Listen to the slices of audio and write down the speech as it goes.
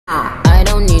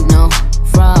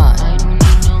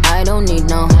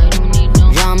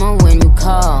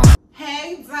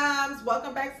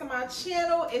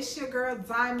girl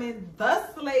Diamond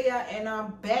the Slayer, and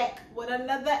I'm back with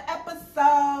another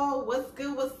episode. What's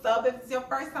good, what's up? If it's your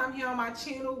first time here on my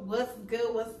channel, what's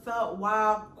good, what's up?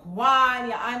 Wagwan,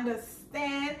 you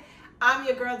understand? I'm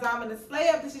your girl Diamond the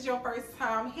Slayer. If this is your first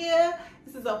time here,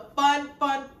 this is a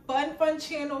fun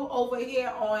channel over here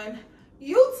on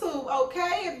YouTube,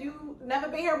 okay? If you've never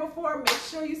been here before, make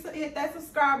sure you hit that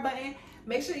subscribe button.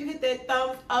 Make sure you hit that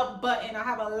thumbs up button. I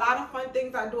have a lot of fun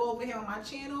things I do over here on my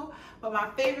channel, but my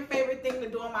favorite thing to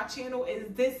do on my channel is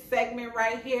this segment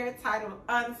right here titled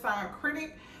Unsigned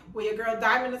Critic, where your girl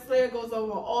Diamond the Slayer goes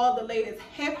over all the latest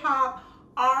hip-hop,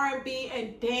 R&B,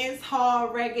 and dance hall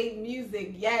reggae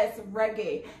music. Yes,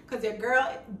 reggae, because your girl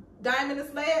Diamond the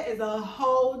Slayer is a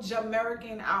whole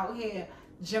Jamaican out here.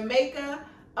 Jamaica,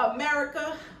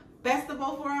 America, best of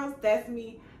both worlds. That's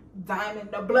me, Diamond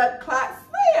the Blood Clot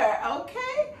Slayer,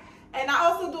 okay? And I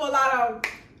also do a lot of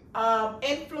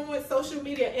social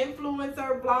media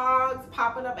influencer vlogs,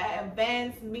 popping up at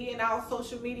events, meeting out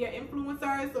social media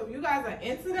influencers. So if you guys are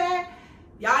into that,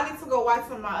 y'all need to go watch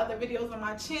some of my other videos on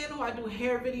my channel. I do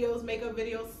hair videos, makeup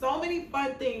videos, so many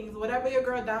fun things. Whatever your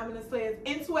girl Diamond the Slayer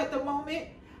is into at the moment,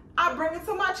 I bring it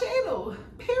to my channel,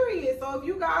 period. So if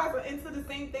you guys are into the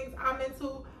same things I'm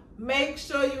into, make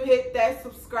sure you hit that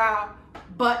subscribe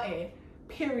button,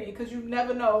 period, because you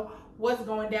never know what's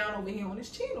going down over here on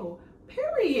this channel,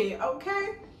 period,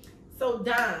 okay? So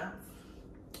Dimes,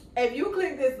 if you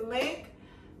click this link,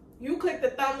 you click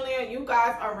the thumbnail, you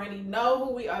guys already know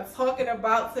who we are talking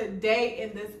about today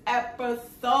in this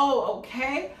episode,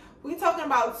 okay? We're talking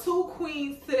about two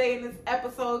queens today in this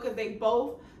episode because they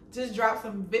both just dropped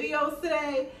some videos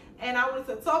today, and I wanted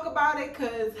to talk about it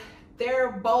because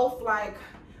they're both like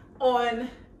on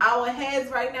our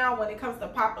heads right now when it comes to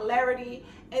popularity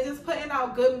and just putting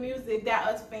out good music that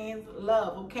us fans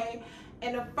love, okay?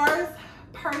 And the first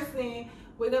person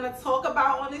we're gonna talk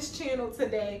about on this channel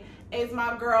today is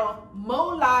my girl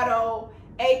Latto,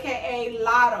 aka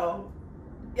Latto.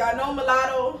 Y'all know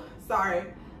Latto? Sorry,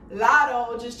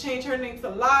 Latto just changed her name to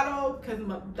Latto because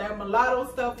that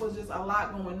mulatto stuff was just a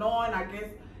lot going on. I guess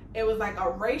it was like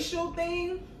a racial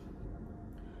thing,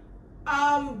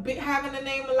 having the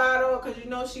name Latto, because you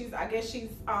know I guess she's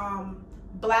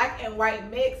black and white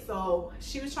mixed, so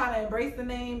she was trying to embrace the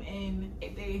name, and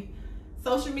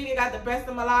social media got the best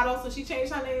of mulatto, so she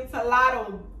changed her name to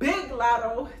Latto, Big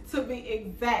Latto to be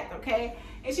exact, okay?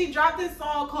 And she dropped this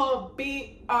song called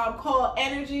Big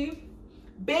Energy.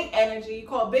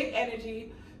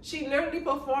 She literally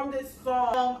performed this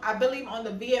song, I believe, on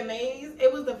the VMAs.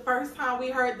 It was the first time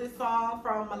we heard this song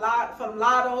from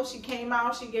Latto. She came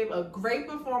out, she gave a great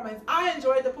performance. I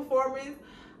enjoyed the performance.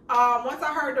 Once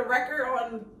I heard the record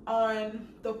on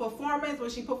the performance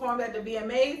when she performed at the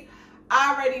VMAs,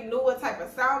 I already knew what type of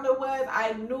sound it was.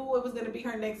 I knew it was going to be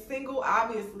her next single,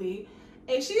 obviously.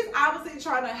 And she's obviously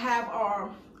trying to have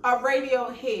a radio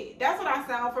hit. That's what I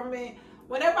sound from it.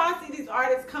 Whenever I see these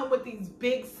artists come with these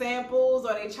big samples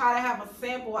or they try to have a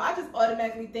sample, I just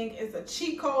automatically think it's a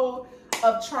cheat code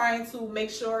of trying to make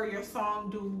sure your song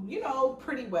do, you know,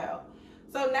 pretty well.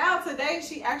 So now today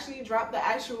she actually dropped the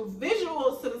actual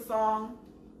visuals to the song.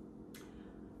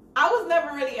 I was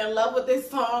never really in love with this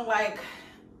song. Like,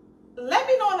 let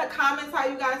me know in the comments how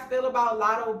you guys feel about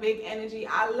Latto Big Energy.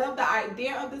 I love the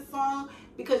idea of this song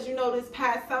because, you know, this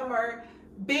past summer,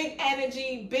 Big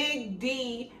Energy, Big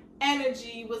D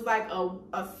energy was like a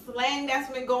slang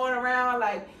that's been going around.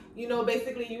 Like, you know,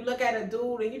 basically you look at a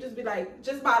dude and you just be like,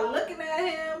 just by looking at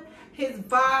him, his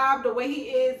vibe, the way he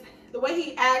is, the way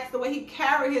he acts, the way he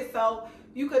carry himself,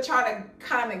 you could try to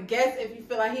kind of guess if you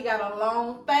feel like he got a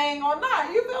long thing or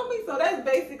not, you feel me? So that's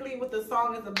basically what the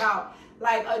song is about.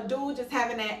 Like a dude just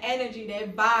having that energy,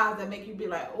 that vibe that make you be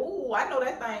like, oh, I know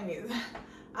that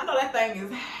thing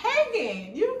is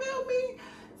hanging, you feel me?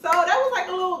 So that was like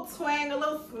a little twang, a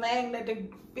little slang that the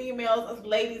females, us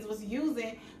ladies, was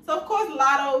using. So of course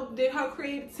Latto did her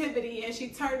creativity and she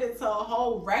turned it to a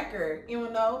whole record, you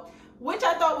know, which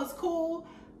I thought was cool.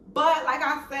 But like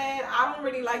I said, I don't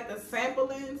really like the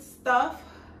sampling stuff.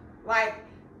 Like,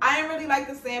 I didn't really like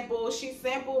the sample. She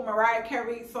sampled Mariah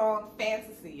Carey's song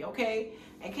Fantasy, okay?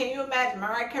 And can you imagine,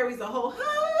 Mariah Carey's a whole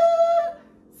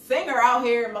singer out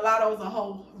here and Mulatto's a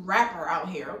whole rapper out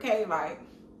here, okay? Like,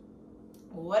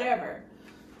 whatever.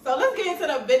 So let's get into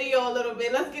the video a little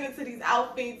bit. Let's get into these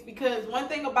outfits, because one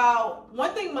thing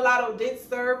Mulatto did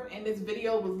serve in this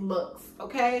video was looks,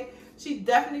 okay? She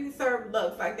definitely served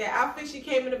looks. Like that outfit she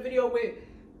came in the video with,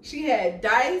 she had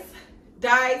dice,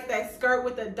 that skirt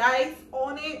with the dice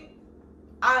on it.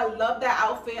 I love that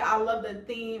outfit. I love the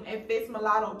theme. It fits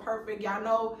Mulatto perfect. Y'all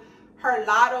know Her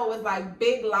Latto is like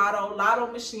big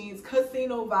Latto machines,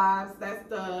 casino vibes. That's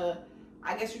the,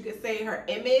 I guess you could say, her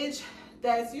image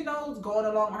that's, you know, going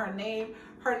along with her name.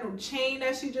 Her new chain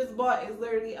that she just bought is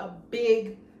literally a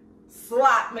big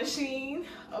slot machine,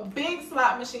 a big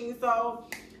slot machine. So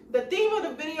the theme of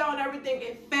the video and everything,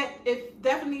 it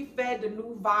definitely fed the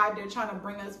new vibe they're trying to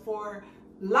bring us for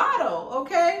Latto,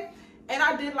 okay? And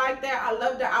I did like that. I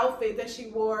love the outfit that she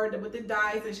wore with the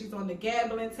dice, and she's on the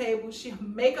gambling table.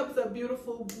 Makeup's a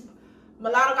beautiful.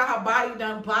 Mulatto got her body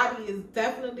done. Body is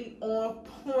definitely on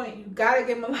point. You gotta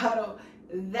give Mulatto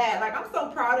that. Like, I'm so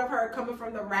proud of her coming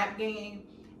from the rap game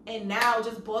and now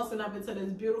just bossing up into this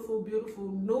beautiful,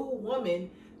 beautiful new woman.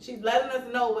 She's letting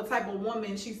us know what type of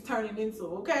woman she's turning into,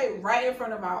 okay? Right in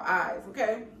front of our eyes,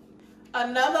 okay?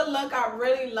 Another look I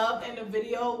really loved in the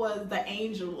video was the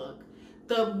angel look.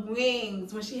 The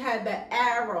wings, when she had the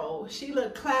arrow, she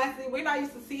looked classy. We're not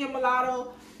used to seeing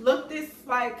Mulatto look this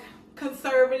like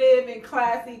conservative and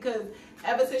classy, because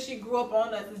ever since she grew up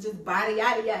on us, it's just body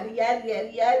yada yada yada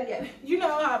yada yada yada. You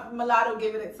know how Mulatto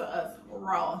giving it to us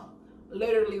raw,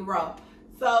 literally raw.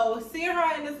 So seeing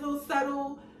her in this little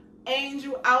subtle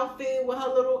angel outfit with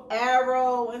her little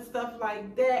arrow and stuff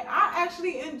like that, I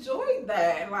actually enjoyed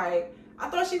that. Like, I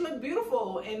thought she looked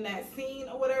beautiful in that scene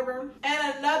or whatever.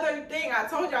 And another thing, I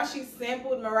told y'all she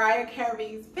sampled Mariah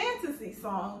Carey's Fantasy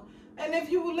song. And if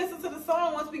you listen to the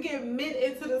song, once we get mid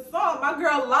into the song, my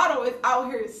girl Latto is out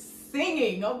here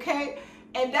singing, okay?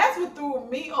 And that's what threw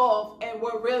me off and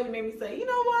what really made me say, you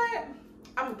know what?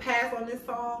 I'm gonna pass on this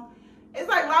song. It's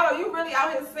like, Latto, you really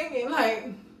out here singing.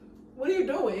 Like, what are you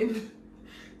doing?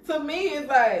 To me, it's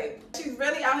like, she's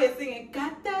really out here singing,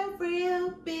 got that real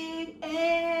big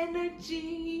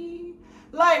energy.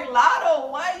 Like, Latto,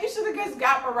 what? You should have just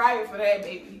got Mariah for that,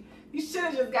 baby. You should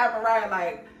have just got Mariah.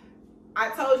 Like,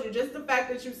 I told you, just the fact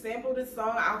that you sampled this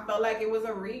song, I felt like it was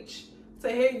a reach.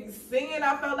 To hear you singing,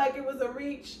 I felt like it was a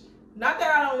reach. Not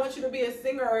that I don't want you to be a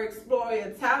singer or explore your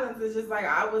talents. It's just like,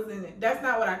 I wasn't, that's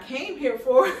not what I came here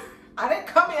for. I didn't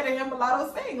come here to hear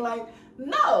Mulatto sing. Like,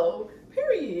 no,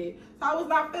 period. So I was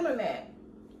not feeling that.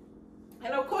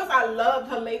 And of course, I loved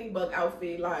her ladybug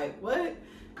outfit. Like, what?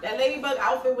 That ladybug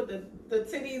outfit with the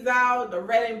titties out, the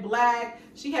red and black.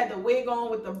 She had the wig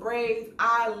on with the braids.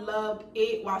 I loved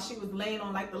it while she was laying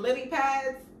on like the lily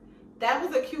pads. That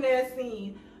was a cute ass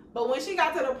scene. But when she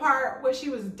got to the part where she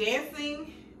was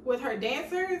dancing with her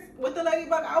dancers with the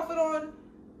ladybug outfit on,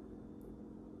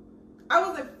 I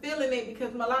wasn't feeling it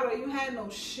because Mulatto, you had no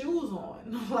shoes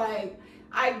on. Like,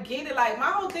 I get it. Like, my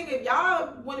whole thing, if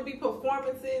y'all want to be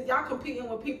performances, y'all competing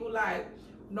with people like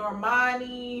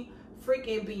Normani,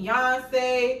 freaking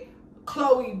Beyonce,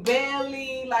 Chloe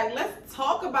Bailey. Like, let's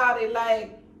talk about it.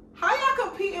 Like, how y'all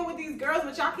competing with these girls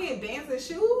but y'all can't dance in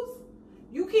shoes?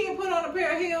 You can't put on a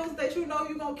pair of heels that you know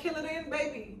you're going to kill it in,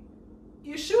 baby.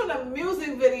 You're shooting a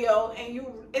music video and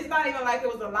it's not even like it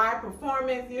was a live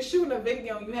performance. You're shooting a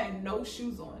video and you had no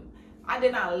shoes on. I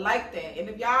did not like that. And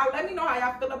if y'all, let me know how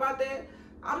y'all feel about that.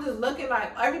 I'm just looking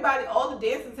like everybody, all the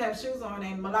dancers have shoes on,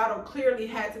 and Mulatto clearly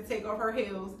had to take off her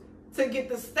heels to get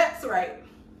the steps right.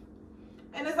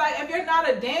 And it's like, if you're not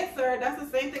a dancer, that's the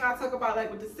same thing I talk about,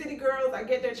 like with the city girls. I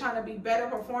get they're trying to be better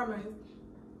performers,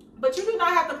 but you do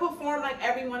not have to perform like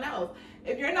everyone else.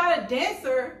 If you're not a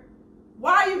dancer,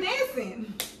 why are you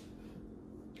dancing?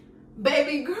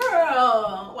 Baby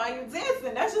girl, why are you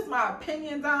dancing? That's just my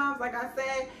opinion, Doms. Like I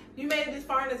said, if you made it this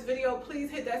far in this video,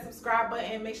 please hit that subscribe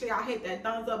button. Make sure y'all hit that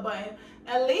thumbs up button.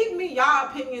 And leave me y'all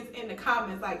opinions in the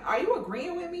comments. Like, are you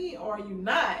agreeing with me or are you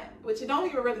not? Which it don't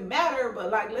even really matter, but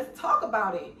like, let's talk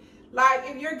about it. Like,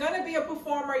 if you're gonna be a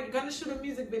performer, you're gonna shoot a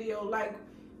music video, like,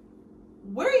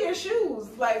 wear your shoes.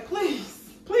 Like, please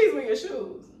wear your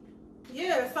shoes.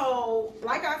 Yeah, so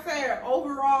like I said,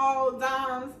 overall,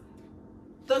 Doms,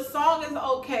 the song is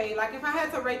okay. Like, if I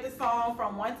had to rate the song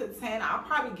from 1 to 10, I'll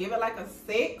probably give it like a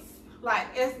 6. Like,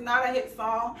 it's not a hit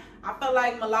song. I felt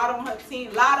like Latto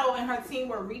and her team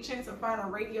were reaching to find a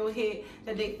radio hit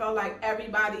that they felt like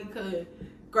everybody could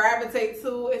gravitate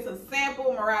to. It's a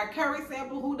sample, Mariah Carey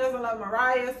sample. Who doesn't love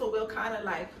Mariah? So we'll kind of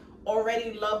like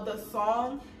already love the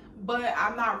song, but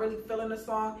I'm not really feeling the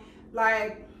song.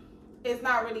 Like, it's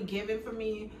not really giving for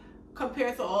me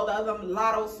compared to all the other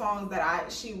Latto songs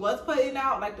that she was putting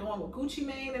out, like the one with Gucci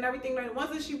Mane and everything. Like, the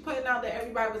ones that she putting out that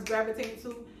everybody was gravitating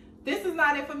to. This is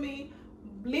not it for me.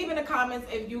 Leave in the comments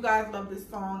if you guys love this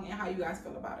song and how you guys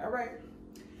feel about it, all right?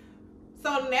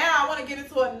 So now I want to get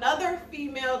into another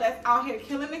female that's out here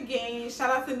killing the game. Shout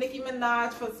out to Nicki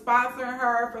Minaj for sponsoring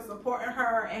her, for supporting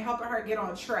her, and helping her get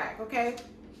on track, okay?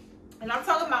 And I'm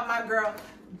talking about my girl,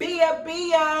 Bia.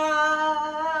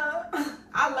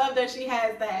 I love that she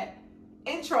has that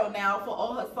intro now for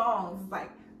all her songs. It's like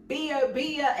Bia,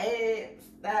 it's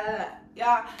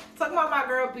y'all talking about my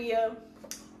girl Bia.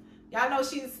 Y'all know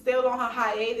she's still on her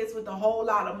hiatus with the Whole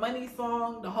Lot of Money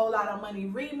song, the Whole Lot of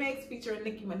Money remix featuring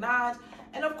Nicki Minaj.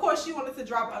 And of course, she wanted to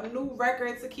drop a new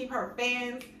record to keep her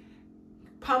fans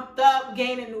pumped up,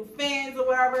 gaining new fans or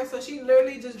whatever. So she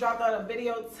literally just dropped out a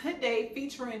video today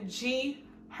featuring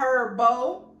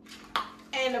herbo.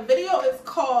 And the video is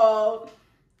called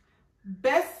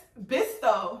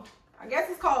Besito. I guess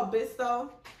it's called Besito.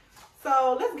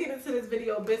 So let's get into this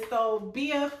video. Besito,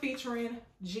 Bia featuring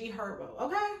herbo.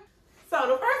 Okay? So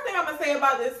the first thing I'm going to say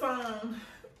about this song,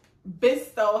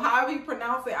 Besito, however you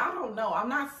pronounce it, I don't know. I'm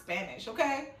not Spanish,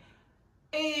 okay?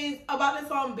 Is about this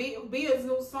song, Bia's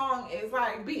new song is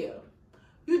like, Bia,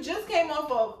 you just came off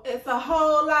of It's a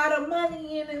Whole Lot of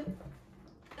Money in it.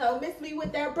 Don't miss me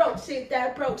with that broke shit,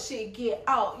 get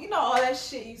out. You know, all that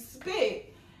shit you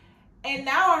spit. And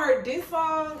now I heard this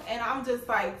song and I'm just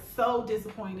like so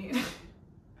disappointed.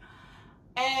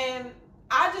 And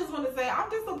I just want to say I'm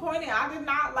disappointed. I did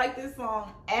not like this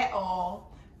song at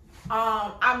all.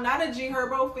 I'm not a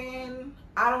herbo fan.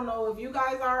 I don't know if you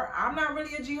guys are. I'm not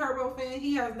really a herbo fan.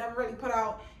 He has never really put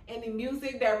out any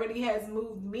music that really has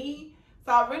moved me.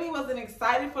 So I really wasn't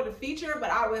excited for the feature, but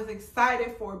I was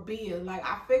excited for Bia. Like,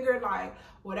 I figured like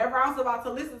whatever I was about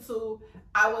to listen to,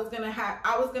 I was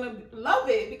gonna love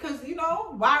it, because you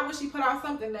know, why would she put out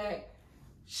something that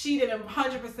she didn't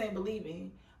 100% believe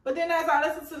in? But then as I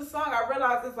listened to the song, I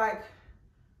realized it's like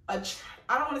I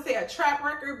don't want to say a trap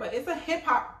record, but it's a hip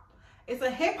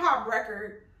hop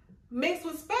record mixed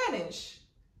with Spanish.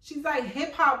 She's like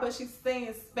hip hop, but she's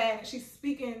saying Spanish. She's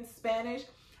speaking Spanish.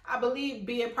 I believe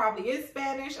Bia probably is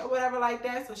Spanish or whatever like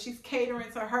that. So she's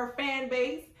catering to her fan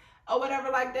base or whatever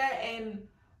like that. And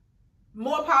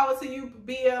more power to you,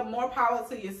 Bia. More power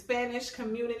to your Spanish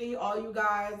community. All you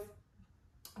guys,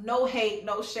 no hate,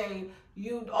 no shade.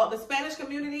 All the Spanish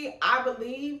community, I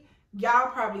believe y'all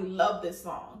probably love this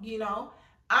song. You know,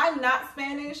 I'm not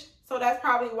Spanish, so that's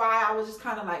probably why I was just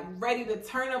kind of like ready to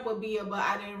turn up with Bia, but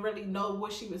I didn't really know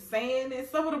what she was saying in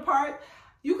some of the parts.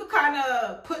 You could kind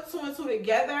of put two and two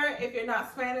together if you're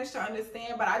not Spanish to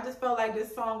understand, but I just felt like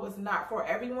this song was not for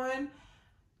everyone.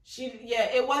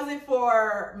 It wasn't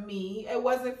for me. It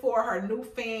wasn't for her new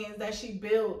fans that she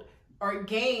built or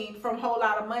gained from Whole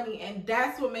Lot of Money. And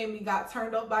that's what made me got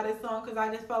turned off by this song, because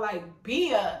I just felt like,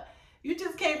 Bia, you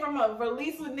just came from a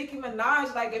release with Nicki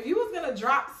Minaj. Like, if you was going to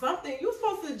drop something, you were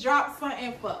supposed to drop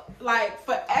something for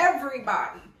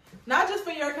everybody. Not just for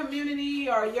your community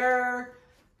or your...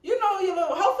 You know,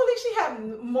 hopefully she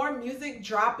had more music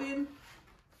dropping,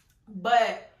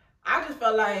 but I just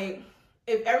felt like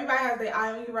if everybody has their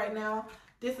eye on you right now,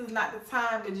 this is not the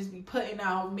time to just be putting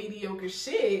out mediocre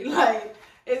shit. Like,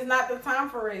 it's not the time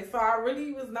for it. So I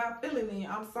really was not feeling it.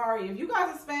 I'm sorry. If you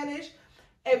guys are Spanish,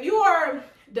 if you are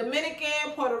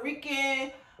Dominican, Puerto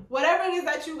Rican, whatever it is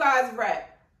that you guys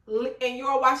rap, and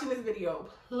you're watching this video,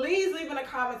 please leave in the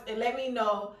comments and let me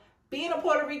know, being a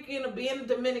Puerto Rican or being a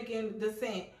Dominican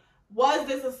descent, was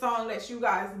this a song that you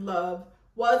guys love?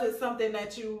 Was it something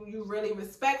that you really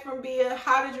respect from Bia?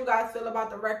 How did you guys feel about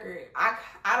the record? I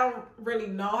don't really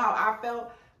know how I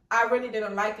felt. I really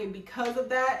didn't like it because of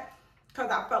that, because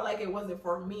I felt like it wasn't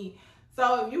for me.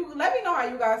 So if you let me know how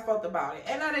you guys felt about it.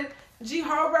 And then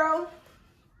herbo,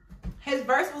 his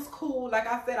verse was cool. Like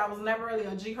I said, I was never really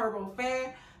a herbo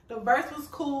fan. The verse was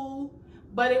cool,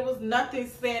 but it was nothing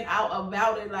stand out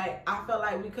about it. Like, I felt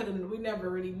like we never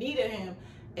really needed him.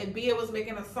 If Bia was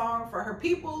making a song for her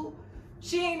people,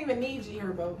 she ain't even need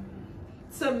herbo.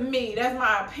 To me, that's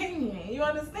my opinion. You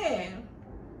understand?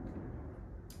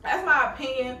 That's my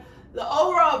opinion. The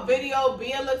overall video,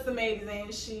 Bia looks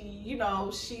amazing.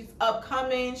 She's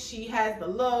upcoming. She has the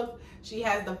look. She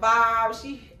has the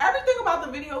vibe. Everything about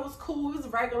the video was cool. It was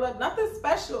regular. Nothing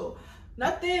special.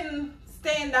 Nothing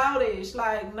standoutish.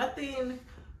 Like, nothing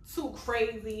too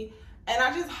crazy. And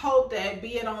I just hope that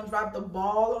Bia don't drop the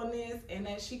ball on this and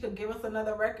that she could give us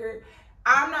another record.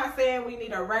 I'm not saying we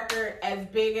need a record as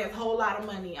big as Whole Lot of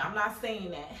Money. I'm not saying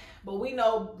that. But we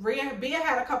know Bia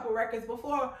had a couple records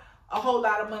before A Whole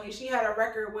Lot of Money. She had a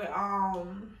record with, I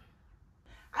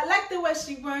like the way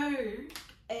she worked.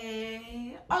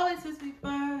 And always puts me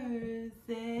first.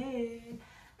 And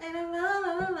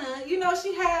you know,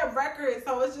 she had records.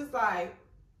 So it's just like,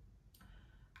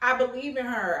 I believe in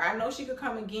her. I know she could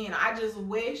come again. I just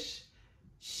wish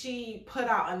she put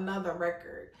out another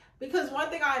record. Because one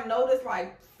thing I noticed,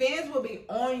 like, fans will be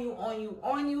on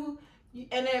you.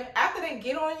 And then after they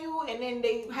get on you and then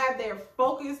they have their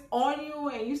focus on you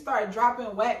and you start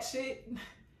dropping whack shit,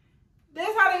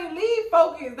 that's how they leave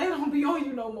focus. They don't be on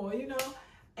you no more, you know?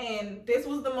 And this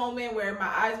was the moment where my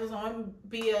eyes was on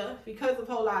Bia because of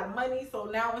Whole Lot of Money. So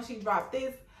now when she dropped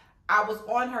this, I was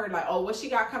on her like, oh, what she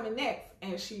got coming next?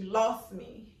 And she lost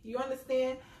me. You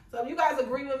understand? So if you guys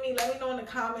agree with me, let me know in the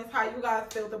comments how you guys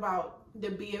felt about the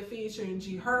Bia featuring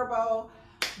G Herbo,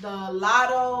 the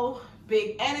Latto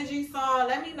Big Energy song.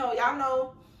 Let me know. Y'all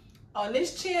know on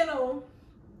this channel,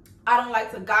 I don't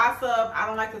like to gossip. I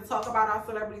don't like to talk about our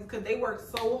celebrities because they work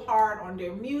so hard on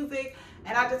their music.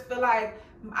 And I just feel like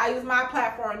I use my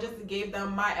platform just to give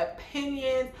them my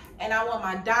opinions. And I want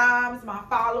my dimes, my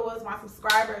followers, my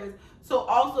subscribers to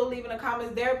also leave in the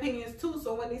comments their opinions too.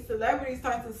 So when these celebrities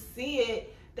start to see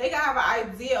it, they can have an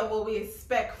idea of what we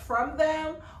expect from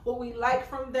them, what we like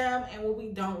from them, and what we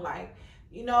don't like.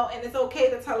 You know, and it's okay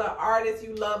to tell an artist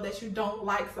you love that you don't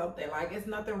like something. Like, it's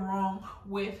nothing wrong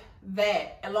with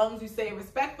that, as long as you say it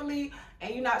respectfully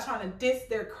and you're not trying to diss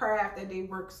their craft that they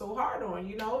work so hard on.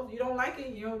 You know, if you don't like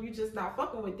it, you just not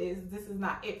fucking with this. This is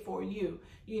not it for you,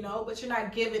 you know, but you're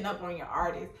not giving up on your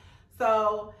artist.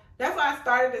 So that's why I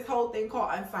started this whole thing called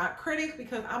Unsigned Critic,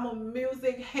 because I'm a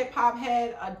music hip-hop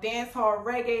head, a dancehall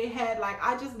reggae head. Like,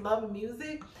 I just love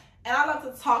music. And I love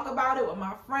to talk about it with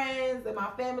my friends and my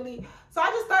family. So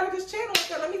I just started this channel and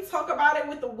said, let me talk about it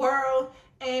with the world.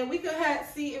 And we could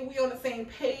see if we on the same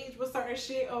page with certain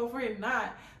shit or if we're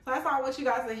not. So that's why I want you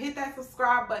guys to hit that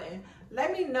subscribe button.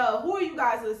 Let me know, who are you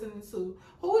guys listening to?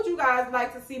 Who would you guys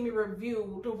like to see me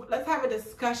review? Let's have a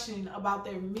discussion about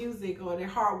their music or their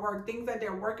hard work, things that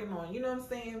they're working on. You know what I'm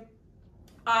saying?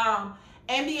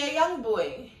 NBA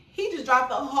Youngboy, he just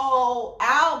dropped a whole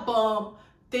album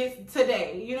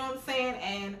today, you know what I'm saying?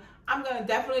 And I'm gonna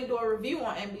definitely do a review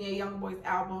on NBA Youngboy's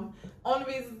album. Only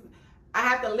reason I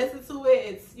have to listen to it,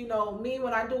 it's, you know, me,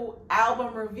 when I do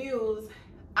album reviews,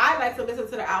 I like to listen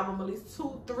to the album at least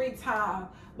 2-3 times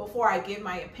before I give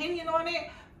my opinion on it,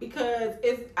 because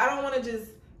I don't want to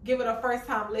just give it a first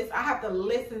time listen. I have to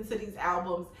listen to these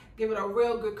albums, give it a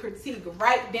real good critique,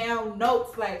 write down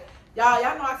notes. Like, y'all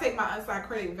know I take my Unsigned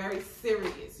Critic very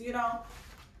serious, you know?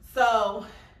 So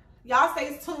y'all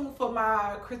stay tuned for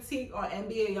my critique on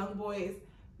NBA Youngboy's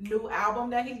new album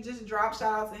that he just dropped.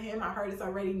 Shout out to him. I heard it's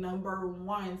already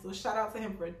 #1. So shout out to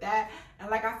him for that.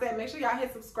 And like I said, make sure y'all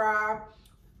hit subscribe.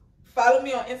 Follow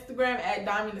me on Instagram at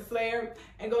Diamond the Slayer.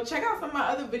 And go check out some of my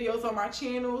other videos on my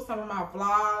channel, some of my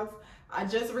vlogs. I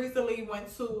just recently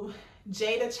went to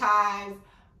Jada Chai's,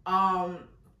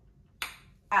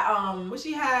 what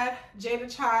she had, Jada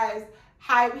Chai's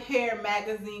Hype Hair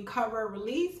magazine cover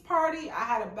release party. I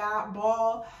had a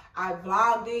ball. I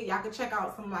vlogged it. Y'all can check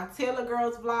out some of my Taylor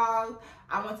Girls vlogs.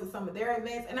 I went to some of their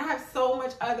events, and I have so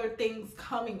much other things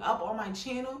coming up on my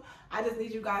channel. I just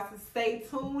need you guys to stay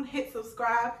tuned, hit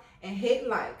subscribe, and hit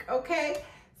like, okay?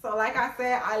 So like I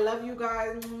said, I love you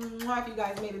guys. If you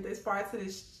guys made it this far to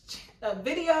this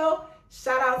video,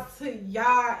 shout out to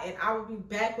y'all, and I will be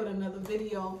back with another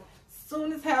video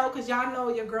soon as hell, because y'all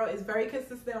know your girl is very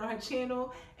consistent on her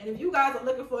channel. And if you guys are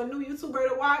looking for a new YouTuber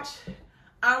to watch,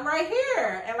 I'm right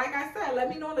here. And like I said, let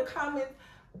me know in the comments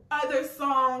other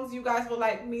songs you guys would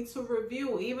like me to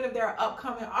review, even if they're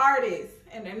upcoming artists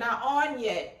and they're not on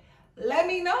yet. Let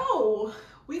me know.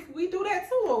 We do that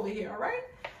too over here, all right?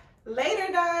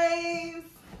 Later, guys.